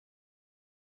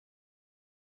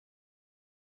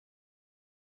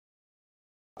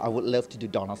I would love to do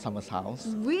Donna Summer's house.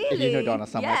 Really? If you know Donna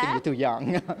Summer, I think Yeah. you're too young.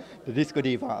 The Disco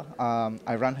Diva.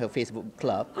 I run her Facebook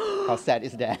club. How sad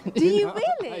is that? Do you know?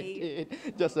 really? I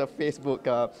did. Just a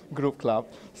Facebook group club.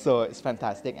 So it's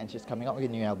fantastic, and she's coming out with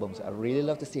new albums. I really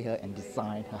love to see her and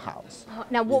design her house.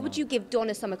 Now, what would you give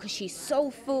Donna Summer? Because she's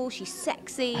soulful, she's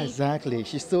sexy. Exactly.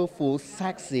 She's so full,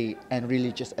 sexy, and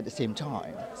religious at the same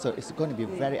time. So it's going to be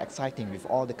very exciting with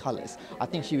all the colors. I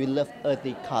think she will love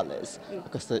earthy colors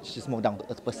because she's more down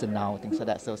to earth person now, things like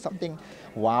that. So something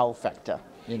wow factor,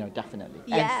 definitely.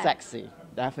 Yeah. And sexy,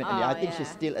 definitely. Oh, I think yeah. she's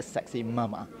still a sexy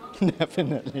mama,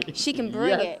 definitely. She can bring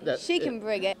Yes, it. that's She can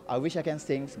bring it. I wish I can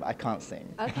sing, but I can't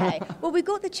sing. Okay. Well, we've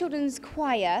got the children's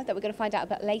choir that we're going to find out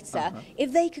about later.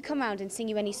 If they could come around and sing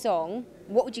you any song,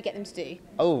 what would you get them to do?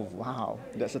 Oh, wow.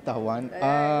 That's a tough one.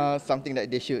 Something that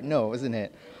they should know, isn't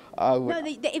it? No,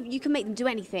 you can make them do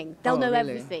anything. They'll know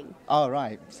really? everything. All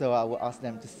right. So I will ask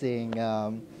them to sing...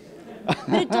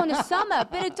 Bit of Donna Summer.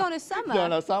 Bit of Donna Summer.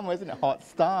 Donna Summer, isn't it? Hot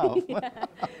stuff.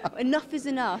 Enough is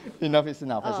enough. Enough is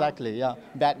enough, exactly, yeah.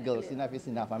 Bad girls, enough is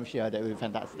enough. I'm sure that will be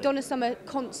fantastic. Donna Summer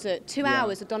concert, 2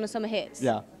 hours of Donna Summer hits.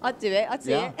 Yeah. I'd do it. I'd see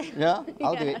Yeah, it. yeah,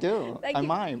 I'll do it too. Thank I you.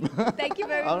 mime. Thank you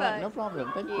very All much. right, no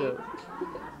problem. Thank you.